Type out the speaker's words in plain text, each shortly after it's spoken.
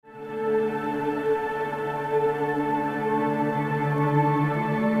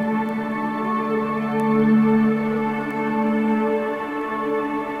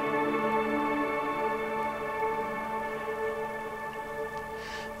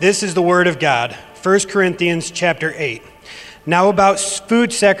This is the word of God, 1 Corinthians chapter 8. Now about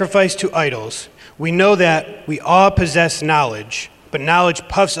food sacrificed to idols. We know that we all possess knowledge, but knowledge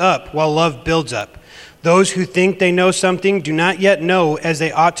puffs up while love builds up. Those who think they know something do not yet know as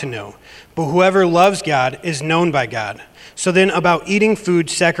they ought to know, but whoever loves God is known by God. So then about eating food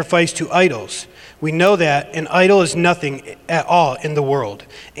sacrificed to idols. We know that an idol is nothing at all in the world,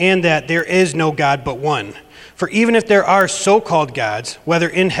 and that there is no God but one. For even if there are so-called gods, whether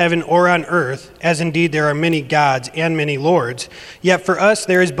in heaven or on earth, as indeed there are many gods and many lords, yet for us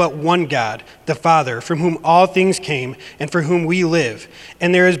there is but one God, the Father, from whom all things came and for whom we live.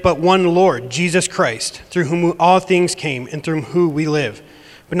 And there is but one Lord, Jesus Christ, through whom all things came and through whom we live.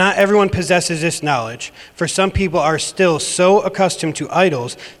 But not everyone possesses this knowledge, for some people are still so accustomed to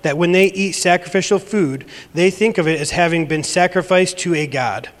idols that when they eat sacrificial food, they think of it as having been sacrificed to a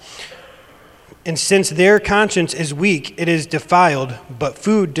god. And since their conscience is weak, it is defiled, but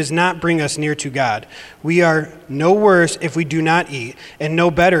food does not bring us near to God. We are no worse if we do not eat, and no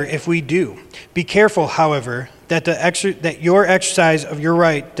better if we do. Be careful, however, that your exercise of your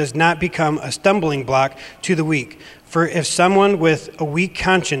right does not become a stumbling block to the weak. For if someone with a weak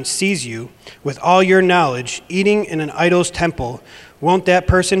conscience sees you, with all your knowledge, eating in an idol's temple, won't that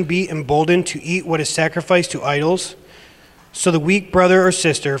person be emboldened to eat what is sacrificed to idols? So the weak brother or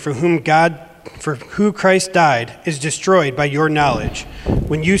sister for who Christ died is destroyed by your knowledge.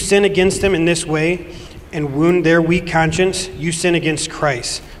 When you sin against them in this way and wound their weak conscience, you sin against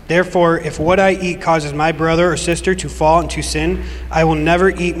Christ. Therefore, if what I eat causes my brother or sister to fall into sin, I will never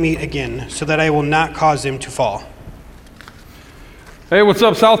eat meat again, so that I will not cause them to fall. Hey, what's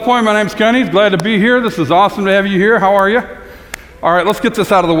up, South Point? My name's Kenny. Glad to be here. This is awesome to have you here. How are you? All right, let's get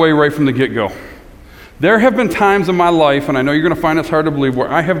this out of the way right from the get-go. There have been times in my life, and I know you're going to find this hard to believe,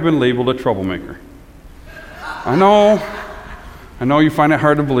 where I have been labeled a troublemaker. I know you find it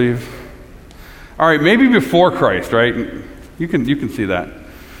hard to believe. All right, maybe before Christ, right? You can see that.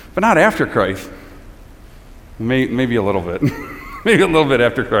 But not after Christ. Maybe a little bit. Maybe a little bit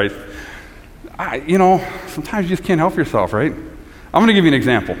after Christ. Sometimes you just can't help yourself, right? I'm going to give you an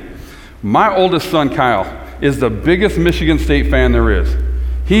example. My oldest son, Kyle, is the biggest Michigan State fan there is.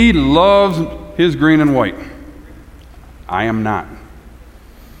 He loves his green and white. I am not.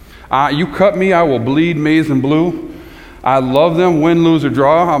 You cut me, I will bleed maize and blue. I love them, win, lose, or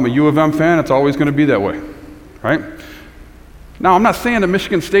draw. I'm a U of M fan. It's always going to be that way, right? Now, I'm not saying that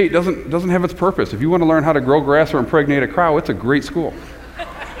Michigan State doesn't have its purpose. If you want to learn how to grow grass or impregnate a cow, it's a great school.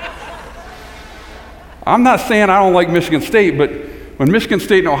 I'm not saying I don't like Michigan State, but when Michigan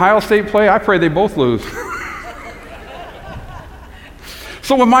State and Ohio State play, I pray they both lose.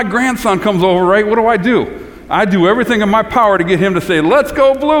 So when my grandson comes over, right, what do? I do everything in my power to get him to say, "Let's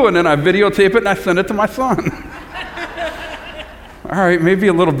go blue," and then I videotape it and I send it to my son. All right, maybe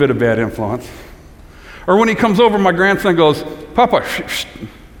a little bit of bad influence. Or when he comes over, my grandson goes, "Papa, shh, shh." You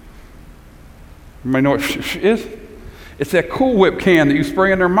might know what shh, shh is? It's that Cool Whip can that you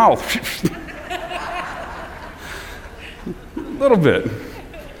spray in their mouth. A little bit.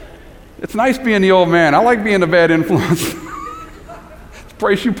 It's nice being the old man. I like being the bad influence.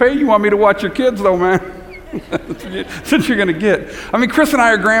 Price you pay. You want me to watch your kids, though, man. That's what you're going to get. I mean, Chris and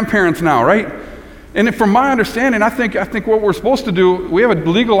I are grandparents now, right? And from my understanding, I think what we're supposed to do, we have a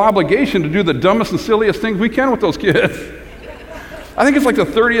legal obligation to do the dumbest and silliest things we can with those kids. I think it's like the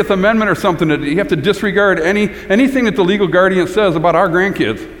 30th Amendment or something that you have to disregard anything that the legal guardian says about our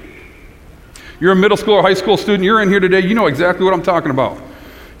grandkids. You're a middle school or high school student, you're in here today, you know exactly what I'm talking about.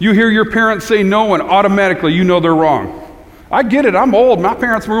 You hear your parents say no, and automatically you know they're wrong. I get it, I'm old. My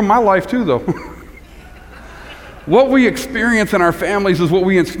parents ruined my life too, though. What we experience in our families is what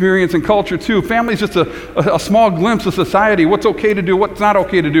we experience in culture too. Family's just a small glimpse of society, what's okay to do, what's not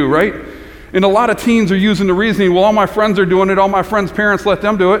okay to do, right? And a lot of teens are using the reasoning, well, all my friends are doing it, all my friends' parents let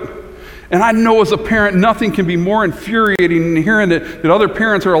them do it. And I know as a parent, nothing can be more infuriating than hearing that other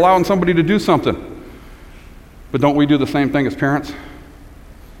parents are allowing somebody to do something. But don't we do the same thing as parents?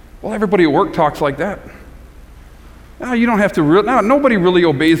 Well, everybody at work talks like that. No, you don't have to, nobody really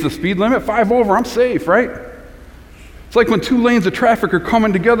obeys the speed limit. 5 over, I'm safe, right? It's like when 2 lanes of traffic are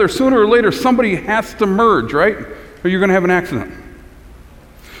coming together, sooner or later somebody has to merge, right? Or you're going to have an accident.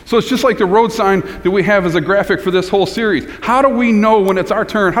 So it's just like the road sign that we have as a graphic for this whole series. How do we know when it's our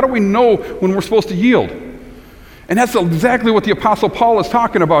turn? How do we know when we're supposed to yield? And that's exactly what the Apostle Paul is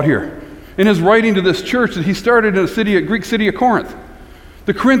talking about here in his writing to this church that he started in a Greek city of Corinth.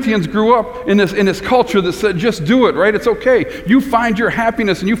 The Corinthians grew up in this culture that said, just do it, right? It's okay. You find your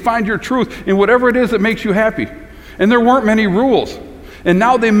happiness and you find your truth in whatever it is that makes you happy. And there weren't many rules. And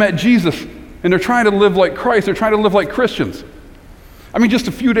now they met Jesus, and they're trying to live like Christ. They're trying to live like Christians. I mean, just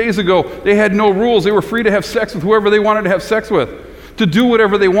a few days ago, they had no rules. They were free to have sex with whoever they wanted to have sex with, to do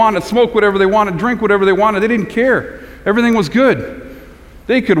whatever they wanted, smoke whatever they wanted, drink whatever they wanted. They didn't care. Everything was good.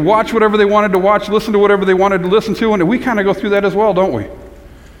 They could watch whatever they wanted to watch, listen to whatever they wanted to listen to, and we kind of go through that as well, don't we?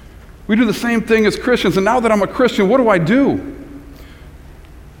 We do the same thing as Christians, and now that I'm a Christian, what do I do?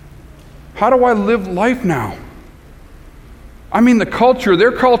 How do I live life now? I mean, their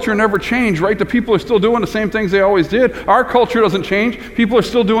culture never changed, right? The people are still doing the same things they always did. Our culture doesn't change. People are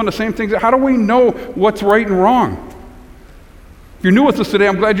still doing the same things. How do we know what's right and wrong? If you're new with us today,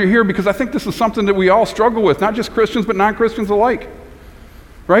 I'm glad you're here because I think this is something that we all struggle with, not just Christians, but non-Christians alike.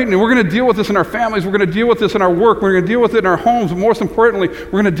 Right? And we're going to deal with this in our families. We're going to deal with this in our work. We're going to deal with it in our homes. But most importantly,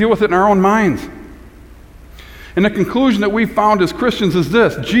 we're going to deal with it in our own minds. And the conclusion that we found as Christians is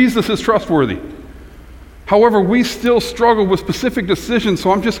this: Jesus is trustworthy. However, we still struggle with specific decisions,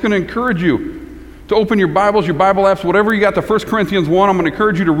 so I'm just going to encourage you to open your Bibles, your Bible apps, whatever you got, the 1 Corinthians 1. I'm going to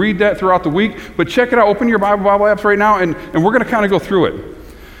encourage you to read that throughout the week. But check it out. Open your Bible apps right now, and we're going to kind of go through it.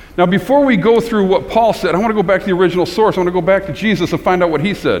 Now, before we go through what Paul said, I want to go back to the original source. I want to go back to Jesus and find out what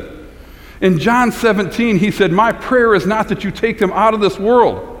he said. In John 17, he said, "My prayer is not that you take them out of this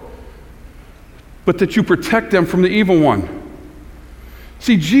world, but that you protect them from the evil one."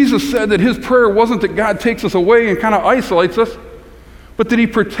 See, Jesus said that his prayer wasn't that God takes us away and kind of isolates us, but that he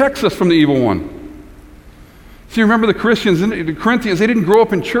protects us from the evil one. See, remember the Corinthians, they didn't grow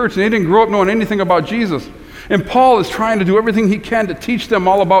up in church, and they didn't grow up knowing anything about Jesus. And Paul is trying to do everything he can to teach them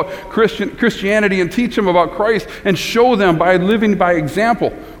all about Christianity and teach them about Christ and show them by living by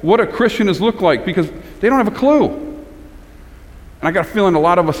example what a Christian is look like, because they don't have a clue. And I got a feeling a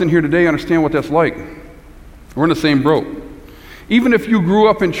lot of us in here today understand what that's like. We're in the same boat. Even if you grew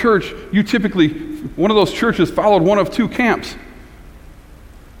up in church, you typically, one of those churches followed one of two camps.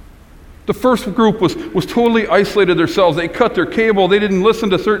 The first group was totally isolated themselves. They cut their cable. They didn't listen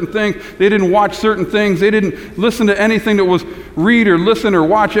to certain things. They didn't watch certain things. They didn't listen to anything that was read or listen or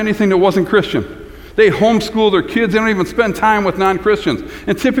watch anything that wasn't Christian. They homeschool their kids. They don't even spend time with non-Christians.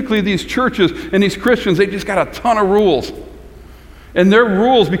 And typically these churches and these Christians, they just got a ton of rules. And their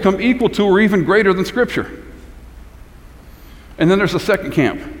rules become equal to or even greater than Scripture. And then there's the second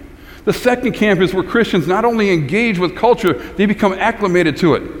camp. The second camp is where Christians not only engage with culture, they become acclimated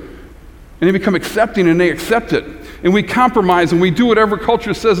to it. And they become accepting, and they accept it. And we compromise, and we do whatever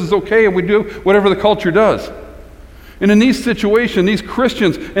culture says is okay, and we do whatever the culture does. And in these situations, these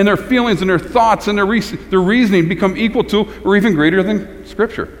Christians and their feelings and their thoughts and their reasoning become equal to or even greater than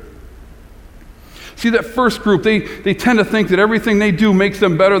Scripture. See, that first group, they tend to think that everything they do makes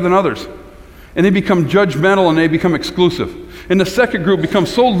them better than others. And they become judgmental and they become exclusive. And the second group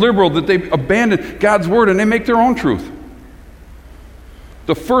becomes so liberal that they abandon God's word and they make their own truth.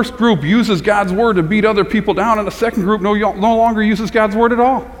 The first group uses God's word to beat other people down, and the second group no longer uses God's word at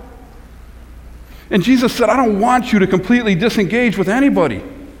all. And Jesus said, I don't want you to completely disengage with anybody,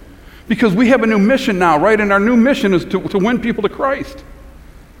 because we have a new mission now, right? And our new mission is to win people to Christ.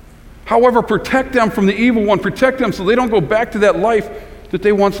 However, protect them from the evil one. Protect them so they don't go back to that life that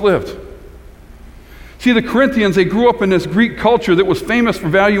they once lived. See, the Corinthians, they grew up in this Greek culture that was famous for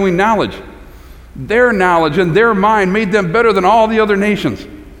valuing knowledge. Their knowledge and their mind made them better than all the other nations.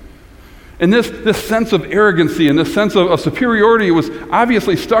 And this sense of arrogancy and this sense of superiority was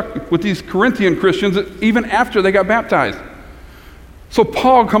obviously stuck with these Corinthian Christians even after they got baptized. So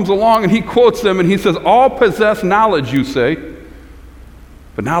Paul comes along and he quotes them and he says, all possess knowledge, you say,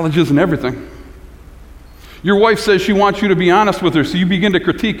 but knowledge isn't everything. Your wife says she wants you to be honest with her, so you begin to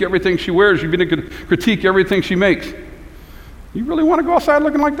critique everything she wears. You begin to critique everything she makes. You really want to go outside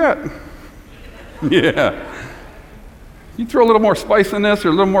looking like that? Yeah. You throw a little more spice in this or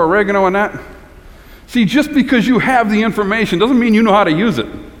a little more oregano in that. See, just because you have the information doesn't mean you know how to use it.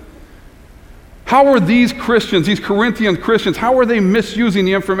 How are these Christians, these Corinthian Christians, how are they misusing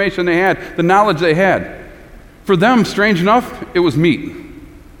the information they had, the knowledge they had? For them, strange enough, it was meat.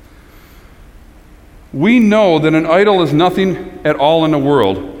 We know that an idol is nothing at all in the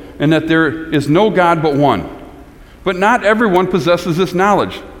world, and that there is no God but one. But not everyone possesses this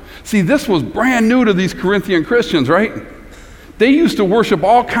knowledge. See, this was brand new to these Corinthian Christians, right? They used to worship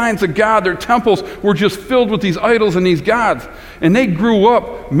all kinds of God. Their temples were just filled with these idols and these gods. And they grew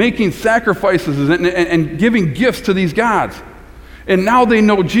up making sacrifices and giving gifts to these gods. And now they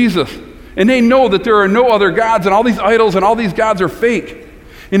know Jesus. And they know that there are no other gods, and all these idols and all these gods are fake.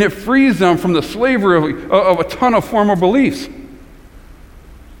 And it frees them from the slavery of a ton of former beliefs.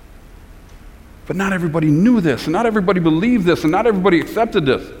 But not everybody knew this, and not everybody believed this, and not everybody accepted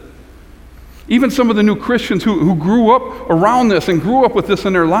this. Even some of the new Christians who grew up around this and grew up with this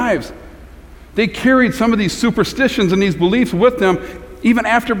in their lives, they carried some of these superstitions and these beliefs with them even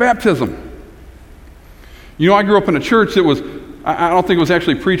after baptism. You know, I grew up in a church that was, I don't think it was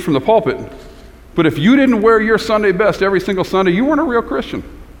actually preached from the pulpit, but if you didn't wear your Sunday best every single Sunday, you weren't a real Christian.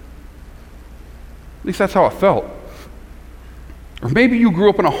 At least that's how it felt. Or maybe you grew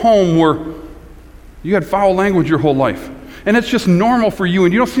up in a home where you had foul language your whole life, and it's just normal for you,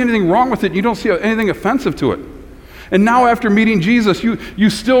 and you don't see anything wrong with it, you don't see anything offensive to it. And now after meeting Jesus, you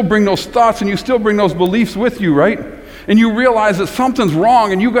still bring those thoughts and you still bring those beliefs with you, right? And you realize that something's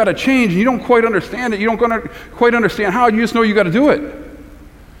wrong and you got to change, and you don't quite understand it. You don't quite understand how. You just know you got to do it.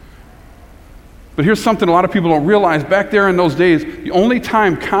 But here's something a lot of people don't realize. Back there in those days, the only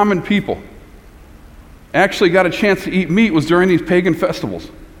time common people actually got a chance to eat meat was during these pagan festivals.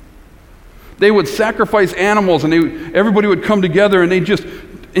 They would sacrifice animals, and everybody would come together and they'd just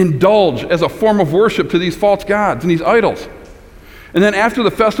indulge as a form of worship to these false gods and these idols. And then after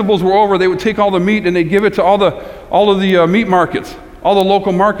the festivals were over, they would take all the meat and they'd give it to all of the meat markets, all the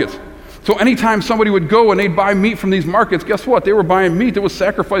local markets. So anytime somebody would go and they'd buy meat from these markets, guess what? They were buying meat that was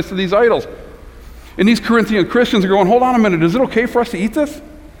sacrificed to these idols. And these Corinthian Christians are going, hold on a minute, is it okay for us to eat this?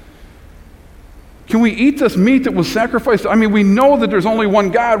 Can we eat this meat that was sacrificed? I mean, we know that there's only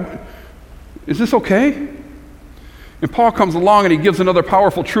one God. Is this okay? And Paul comes along and he gives another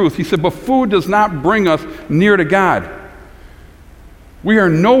powerful truth. He said, but food does not bring us near to God. We are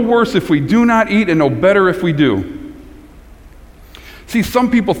no worse if we do not eat and no better if we do. See, some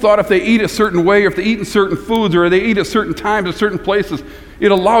people thought if they eat a certain way, or if they eat in certain foods, or they eat at certain times at certain places,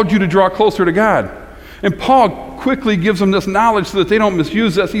 it allowed you to draw closer to God. And Paul quickly gives them this knowledge so that they don't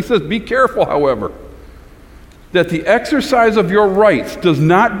misuse this. He says, be careful, however, that the exercise of your rights does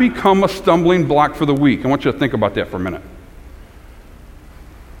not become a stumbling block for the weak. I want you to think about that for a minute.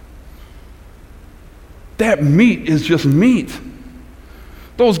 That meat is just meat.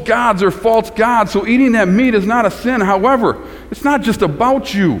 Those gods are false gods, so eating that meat is not a sin. However, it's not just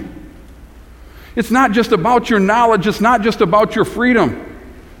about you. It's not just about your knowledge. It's not just about your freedom.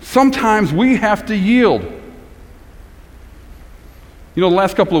 Sometimes we have to yield. You know, the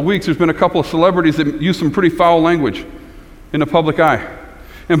last couple of weeks, there's been a couple of celebrities that used some pretty foul language in the public eye.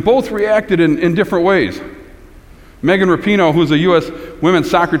 And both reacted in different ways. Megan Rapinoe, who's a U.S. women's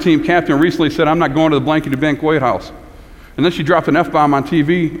soccer team captain, recently said, I'm not going to the blankety blank White House. And then she dropped an F-bomb on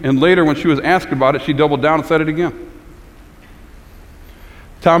TV, and later when she was asked about it, she doubled down and said it again.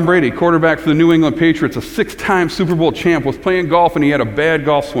 Tom Brady, quarterback for the New England Patriots, a 6-time Super Bowl champ, was playing golf and he had a bad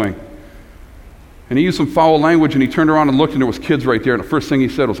golf swing. And he used some foul language, and he turned around and looked, and there was kids right there, and the first thing he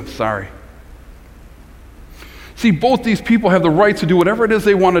said was, I'm sorry. See, both these people have the right to do whatever it is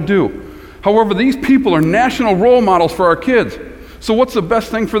they want to do. However, these people are national role models for our kids. So what's the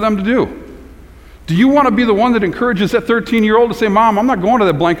best thing for them to do? Do you want to be the one that encourages that 13-year-old to say, Mom, I'm not going to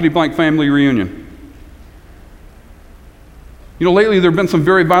that blankety-blank family reunion? You know, lately there have been some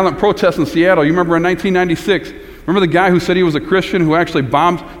very violent protests in Seattle. You remember in 1996, remember the guy who said he was a Christian who actually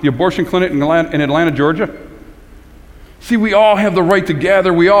bombed the abortion clinic in Atlanta, Georgia? See, we all have the right to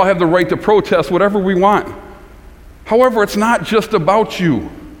gather. We all have the right to protest whatever we want. However, it's not just about you.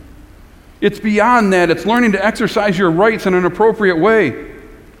 It's beyond that. It's learning to exercise your rights in an appropriate way.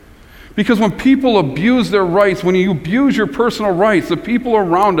 Because when people abuse their rights, when you abuse your personal rights, the people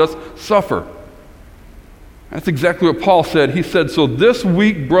around us suffer. That's exactly what Paul said. He said, so this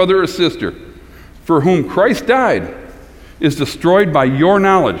weak brother or sister, for whom Christ died, is destroyed by your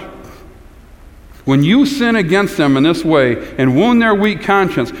knowledge. When you sin against them in this way and wound their weak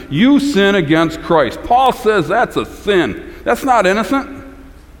conscience, you sin against Christ. Paul says that's a sin. That's not innocent.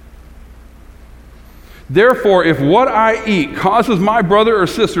 Therefore, if what I eat causes my brother or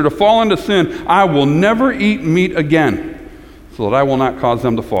sister to fall into sin, I will never eat meat again, so that I will not cause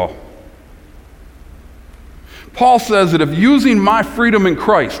them to fall. Paul says that if using my freedom in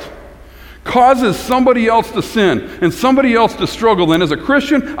Christ causes somebody else to sin and somebody else to struggle, then as a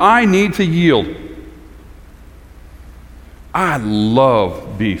Christian, I need to yield. I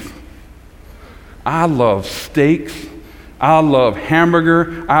love beef. I love steaks. I love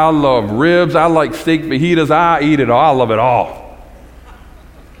hamburger. I love ribs. I like steak fajitas. I eat it all. I love it all.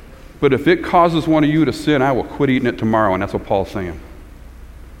 But if it causes one of you to sin, I will quit eating it tomorrow, and that's what Paul's saying.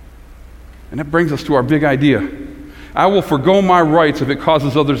 And that brings us to our big idea. I will forgo my rights if it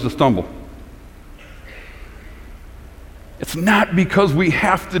causes others to stumble. It's not because we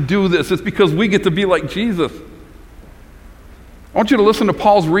have to do this. It's because we get to be like Jesus. I want you to listen to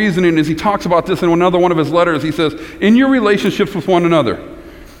Paul's reasoning as he talks about this in another one of his letters. He says, in your relationships with one another,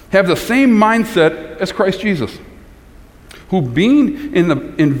 have the same mindset as Christ Jesus, who being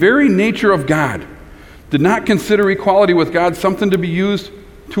in very nature of God, did not consider equality with God something to be used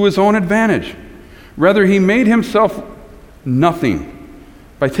to his own advantage. Rather, he made himself nothing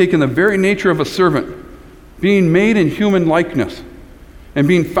by taking the very nature of a servant, being made in human likeness, and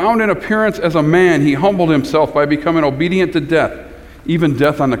being found in appearance as a man, he humbled himself by becoming obedient to death, even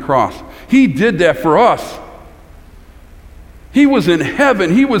death on the cross. He did that for us. He was in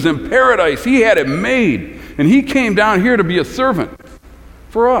heaven. He was in paradise. He had it made. And he came down here to be a servant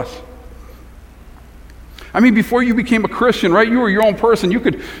for us. I mean, before you became a Christian, right, you were your own person. You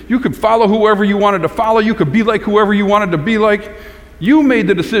could follow whoever you wanted to follow. You could be like whoever you wanted to be like. You made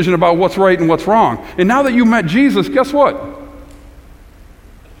the decision about what's right and what's wrong. And now that you met Jesus, guess what?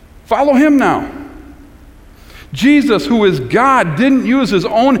 Follow him now. Jesus, who is God, didn't use his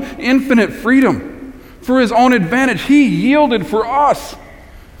own infinite freedom for his own advantage. He yielded for us.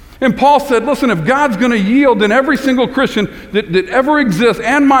 And Paul said, listen, if God's going to yield, then every single Christian that ever exists,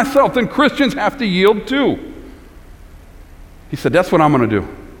 and myself, then Christians have to yield too. He said, that's what I'm going to do.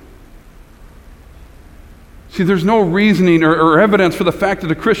 See, there's no reasoning or evidence for the fact that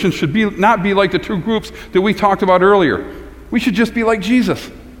the Christians should not be like the two groups that we talked about earlier. We should just be like Jesus.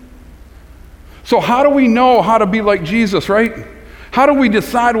 So how do we know how to be like Jesus, right? How do we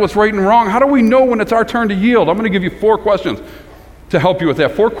decide what's right and wrong? How do we know when it's our turn to yield? I'm going to give you 4 questions to help you with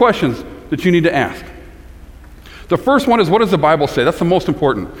that. 4 questions that you need to ask. The first one is, what does the Bible say? That's the most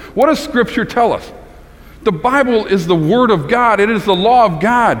important. What does Scripture tell us? The Bible is the Word of God. It is the law of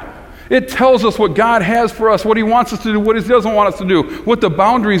God. It tells us what God has for us, what he wants us to do, what he doesn't want us to do, what the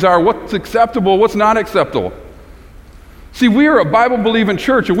boundaries are, what's acceptable, what's not acceptable. See, we are a Bible-believing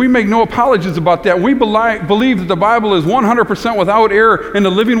church, and we make no apologies about that. We believe that the Bible is 100% without error in the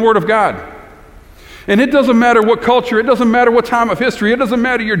living Word of God. And it doesn't matter what culture, it doesn't matter what time of history, it doesn't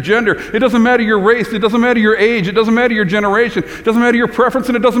matter your gender, it doesn't matter your race, it doesn't matter your age, it doesn't matter your generation, it doesn't matter your preference,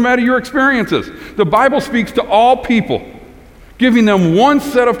 and it doesn't matter your experiences. The Bible speaks to all people, giving them one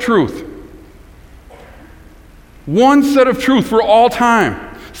set of truth. One set of truth for all time.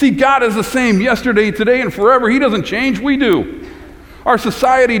 See, God is the same yesterday, today, and forever. He doesn't change, we do. Our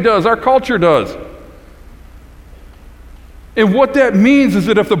society does, our culture does. And what that means is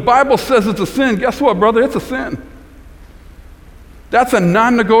that if the Bible says it's a sin, guess what, brother? It's a sin. That's a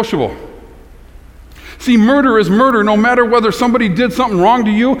non-negotiable. See, murder is murder no matter whether somebody did something wrong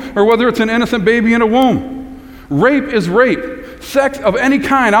to you or whether it's an innocent baby in a womb. Rape is rape. Sex of any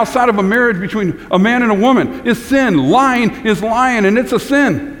kind outside of a marriage between a man and a woman is sin. Lying is lying, and it's a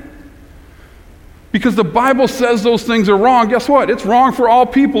sin. Because the Bible says those things are wrong. Guess what? It's wrong for all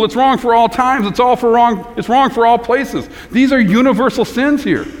people. It's wrong for all times. It's wrong for all places. These are universal sins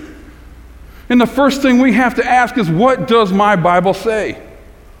here. And the first thing we have to ask is, what does my Bible say?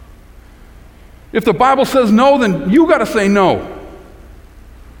 If the Bible says no, then you got to say no.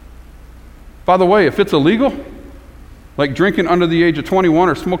 By the way, if it's illegal, like drinking under the age of 21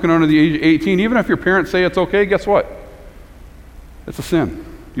 or smoking under the age of 18, even if your parents say it's okay, guess what? It's a sin.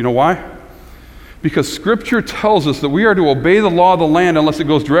 You know why? Because Scripture tells us that we are to obey the law of the land unless it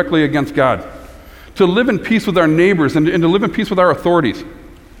goes directly against God. To live in peace with our neighbors and to live in peace with our authorities.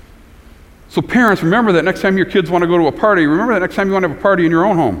 So parents, remember that next time your kids want to go to a party, remember that next time you want to have a party in your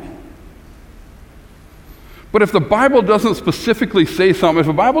own home. But if the Bible doesn't specifically say something, if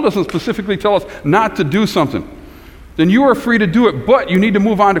the Bible doesn't specifically tell us not to do something, then you are free to do it, but you need to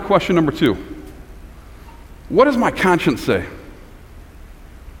move on to question number 2. What does my conscience say?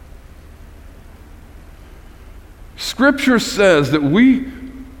 Scripture says that we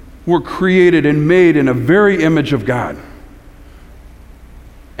were created and made in a very image of God.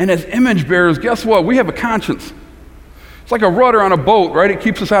 And as image bearers, guess what? We have a conscience. It's like a rudder on a boat, right? It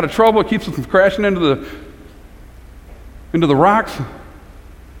keeps us out of trouble. It keeps us from crashing into the rocks.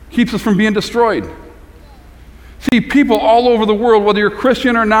 Keeps us from being destroyed. See, people all over the world, whether you're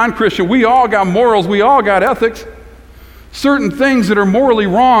Christian or non-Christian, we all got morals. We all got ethics. Certain things that are morally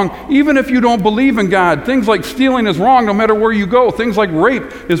wrong, even if you don't believe in God. Things like stealing is wrong no matter where you go. Things like rape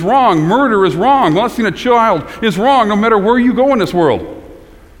is wrong. Murder is wrong. Molesting a child is wrong no matter where you go in this world.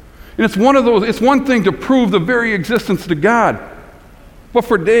 And it's one thing to prove the very existence to God. But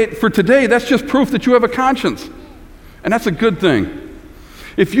for today, that's just proof that you have a conscience. And that's a good thing.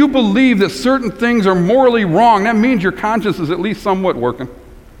 If you believe that certain things are morally wrong, that means your conscience is at least somewhat working.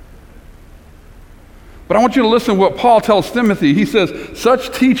 But I want you to listen to what Paul tells Timothy. He says,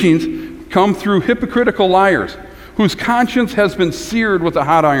 such teachings come through hypocritical liars, whose conscience has been seared with a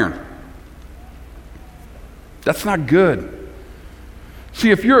hot iron. That's not good.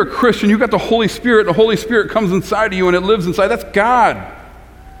 See, if you're a Christian, you've got the Holy Spirit, and the Holy Spirit comes inside of you and it lives inside. That's God.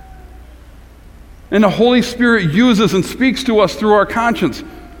 And the Holy Spirit uses and speaks to us through our conscience.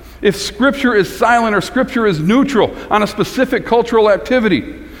 If Scripture is silent or Scripture is neutral on a specific cultural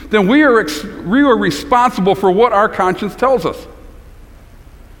activity, then we are responsible for what our conscience tells us.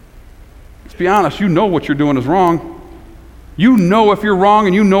 Let's be honest, you know what you're doing is wrong. You know if you're wrong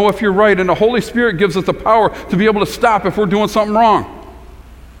and you know if you're right, and the Holy Spirit gives us the power to be able to stop if we're doing something wrong.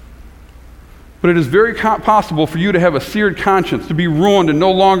 But it is very possible for you to have a seared conscience, to be ruined and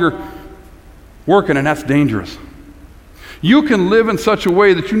no longer working, and that's dangerous. You can live in such a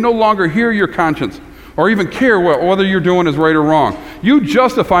way that you no longer hear your conscience or even care whether you're doing is right or wrong. You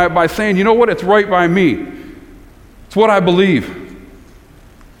justify it by saying, you know what, it's right by me. It's what I believe.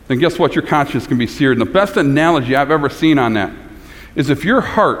 Then guess what? Your conscience can be seared. And the best analogy I've ever seen on that is if your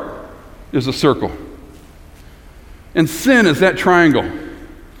heart is a circle and sin is that triangle,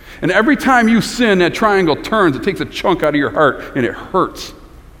 and every time you sin, that triangle turns, it takes a chunk out of your heart and it hurts.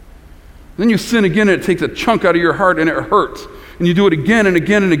 Then you sin again and it takes a chunk out of your heart and it hurts. And you do it again and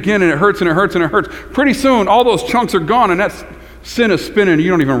again and again and it hurts and it hurts and it hurts. Pretty soon all those chunks are gone and that sin is spinning and you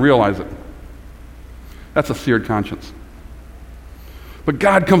don't even realize it. That's a seared conscience. But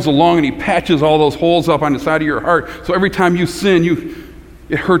God comes along and he patches all those holes up on the side of your heart. So every time you sin,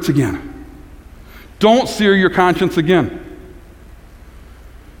 it hurts again. Don't sear your conscience again.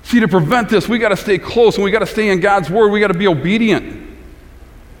 See, to prevent this, we got to stay close and we got to stay in God's word. We got to be obedient.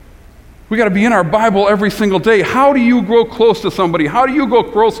 We got to be in our Bible every single day. How do you grow close to somebody? How do you go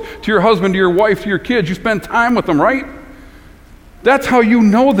close to your husband, to your wife, to your kids? You spend time with them, right? That's how you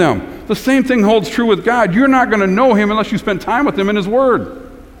know them. The same thing holds true with God. You're not going to know him unless you spend time with him in his word.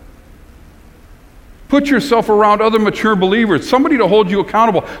 Put yourself around other mature believers, somebody to hold you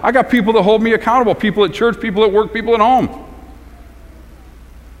accountable. I got people that hold me accountable, people at church, people at work, people at home.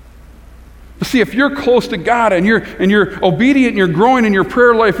 But see, if you're close to God and you're obedient and you're growing in your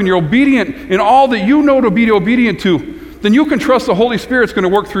prayer life and you're obedient in all that you know to be obedient to, then you can trust the Holy Spirit's going to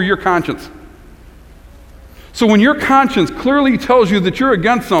work through your conscience. So when your conscience clearly tells you that you're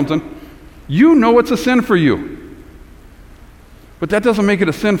against something, you know it's a sin for you. But that doesn't make it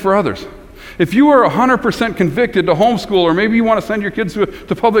a sin for others. If you are 100% convicted to homeschool, or maybe you want to send your kids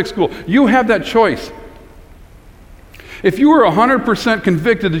to public school, you have that choice. If you are 100%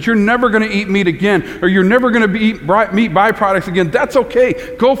 convicted that you're never going to eat meat again, or you're never going to eat meat byproducts again, that's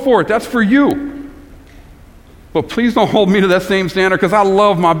okay. Go for it. That's for you. But please don't hold me to that same standard, because I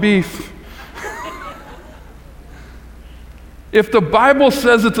love my beef. If the Bible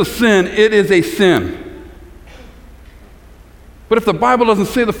says it's a sin, it is a sin. But if the Bible doesn't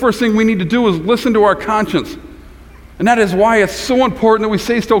say, the first thing we need to do is listen to our conscience. And that is why it's so important that we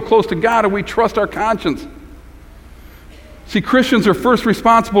stay so close to God and we trust our conscience. See, Christians are first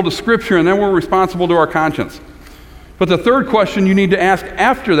responsible to Scripture, and then we're responsible to our conscience. But the third question you need to ask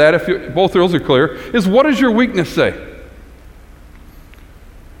after that, if both of those are clear, is what does your weakness say?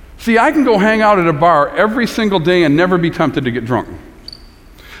 See, I can go hang out at a bar every single day and never be tempted to get drunk.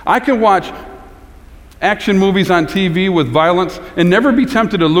 I can watch action movies on TV with violence and never be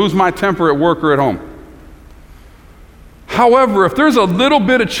tempted to lose my temper at work or at home. However, if there's a little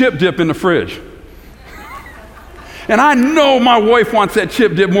bit of chip dip in the fridge, and I know my wife wants that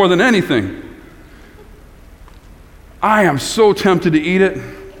chip dip more than anything, I am so tempted to eat it.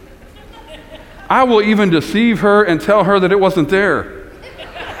 I will even deceive her and tell her that it wasn't there.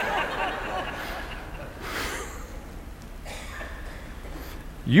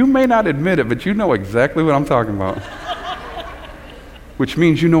 You may not admit it, but you know exactly what I'm talking about. Which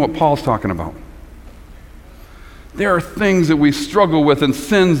means you know what Paul's talking about. There are things that we struggle with and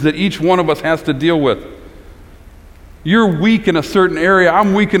sins that each one of us has to deal with. You're weak in a certain area,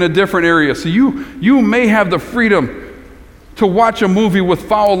 I'm weak in a different area. So you may have the freedom to watch a movie with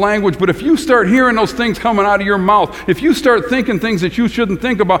foul language, but if you start hearing those things coming out of your mouth, if you start thinking things that you shouldn't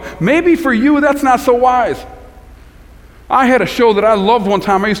think about, maybe for you that's not so wise. I had a show that I loved one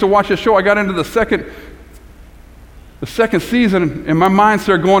time. I used to watch a show. I got into the second season, and my mind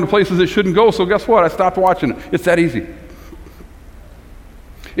started going to places it shouldn't go, so guess what? I stopped watching it. It's that easy.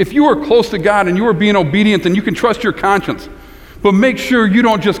 If you are close to God and you are being obedient, then you can trust your conscience. But make sure you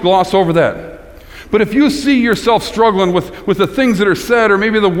don't just gloss over that. But if you see yourself struggling with the things that are said, or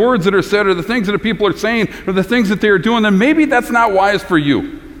maybe the words that are said, or the things that the people are saying, or the things that they are doing, then maybe that's not wise for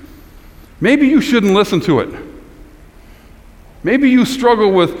you. Maybe you shouldn't listen to it. Maybe you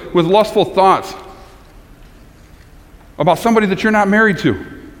struggle with lustful thoughts about somebody that you're not married to,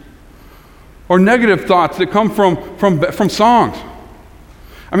 or negative thoughts that come from songs.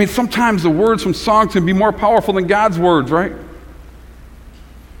 I mean, sometimes the words from songs can be more powerful than God's words, right?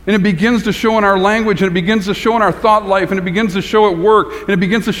 And it begins to show in our language, and it begins to show in our thought life, and it begins to show at work, and it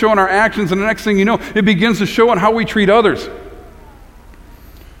begins to show in our actions, and the next thing you know, it begins to show in how we treat others.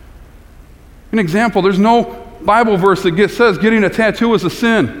 An example, there's no Bible verse that says getting a tattoo is a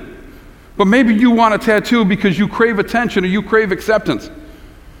sin. But maybe you want a tattoo because you crave attention or you crave acceptance.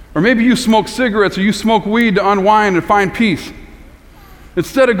 Or maybe you smoke cigarettes or you smoke weed to unwind and find peace.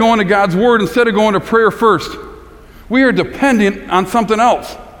 Instead of going to God's Word, instead of going to prayer first, we are dependent on something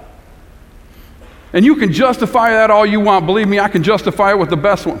else. And you can justify that all you want. Believe me, I can justify it with the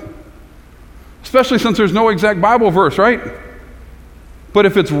best one. Especially since there's no exact Bible verse, right? But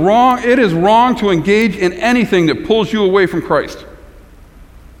if it's wrong, it is wrong to engage in anything that pulls you away from Christ.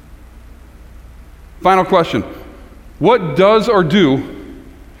 Final question. What does or do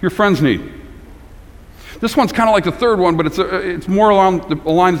your friends need? This one's kind of like the third one, but it's more along the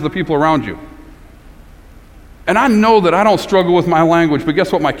lines of the people around you. And I know that I don't struggle with my language, but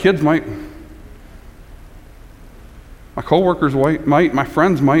guess what? My kids might. My coworkers might. My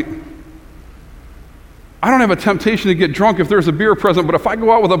friends might. I don't have a temptation to get drunk if there's a beer present, but if I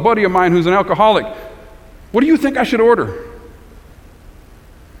go out with a buddy of mine who's an alcoholic, what do you think I should order?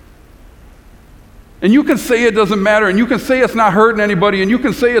 And you can say it doesn't matter, and you can say it's not hurting anybody, and you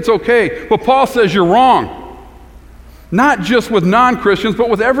can say it's okay, but Paul says you're wrong. Not just with non-Christians, but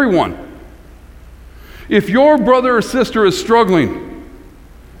with everyone. If your brother or sister is struggling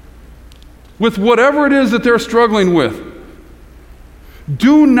with whatever it is that they're struggling with,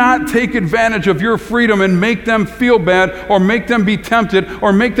 do not take advantage of your freedom and make them feel bad or make them be tempted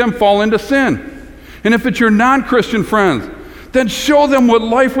or make them fall into sin. And if it's your non-Christian friends, then show them what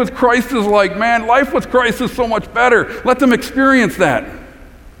life with Christ is like. Man, life with Christ is so much better. Let them experience that.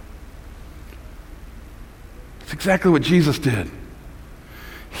 It's exactly what Jesus did.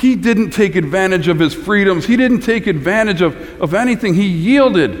 He didn't take advantage of his freedoms. He didn't take advantage of anything. He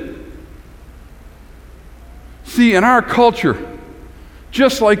yielded. See, in our culture,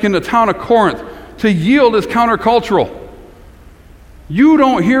 just like in the town of Corinth, to yield is countercultural. You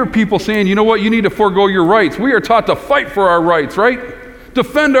don't hear people saying, you know what, you need to forego your rights. We are taught to fight for our rights, right?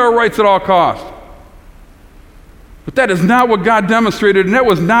 Defend our rights at all costs. But that is not what God demonstrated, and that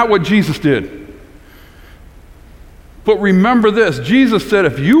was not what Jesus did. But remember this, Jesus said,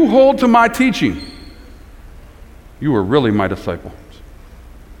 if you hold to my teaching, you are really my disciple.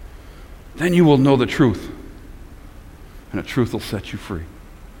 Then you will know the truth, and the truth will set you free.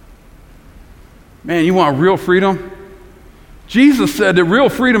 Man, you want real freedom? Jesus said that real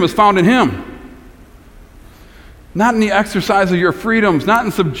freedom is found in him. Not in the exercise of your freedoms, not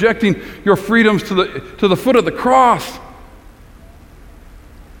in subjecting your freedoms to the foot of the cross.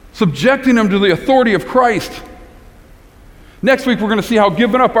 Subjecting them to the authority of Christ. Next week we're going to see how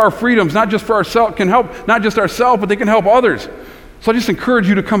giving up our freedoms, not just for ourselves, can help not just ourselves, but they can help others. So I just encourage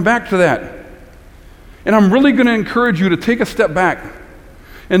you to come back to that. And I'm really going to encourage you to take a step back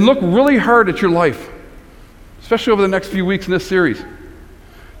and look really hard at your life, especially over the next few weeks in this series.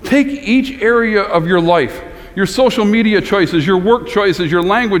 Take each area of your life, your social media choices, your work choices, your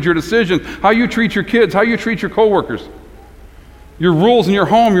language, your decisions, how you treat your kids, how you treat your coworkers, your rules in your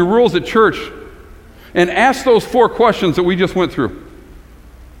home, your rules at church, and ask those 4 questions that we just went through.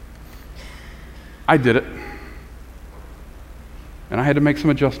 I did it, and I had to make some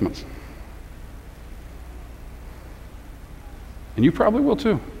adjustments. And you probably will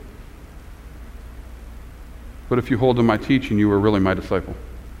too. But if you hold to my teaching, you are really my disciple.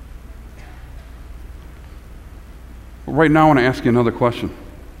 But right now I want to ask you another question.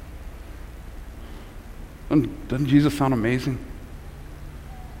 Doesn't Jesus sound amazing?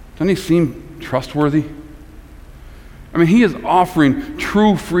 Doesn't he seem trustworthy? I mean, he is offering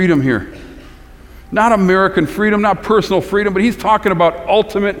true freedom here. Not American freedom, not personal freedom, but he's talking about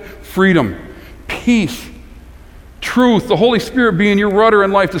ultimate freedom, peace, truth, the Holy Spirit being your rudder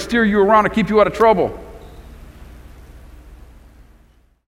in life to steer you around and keep you out of trouble.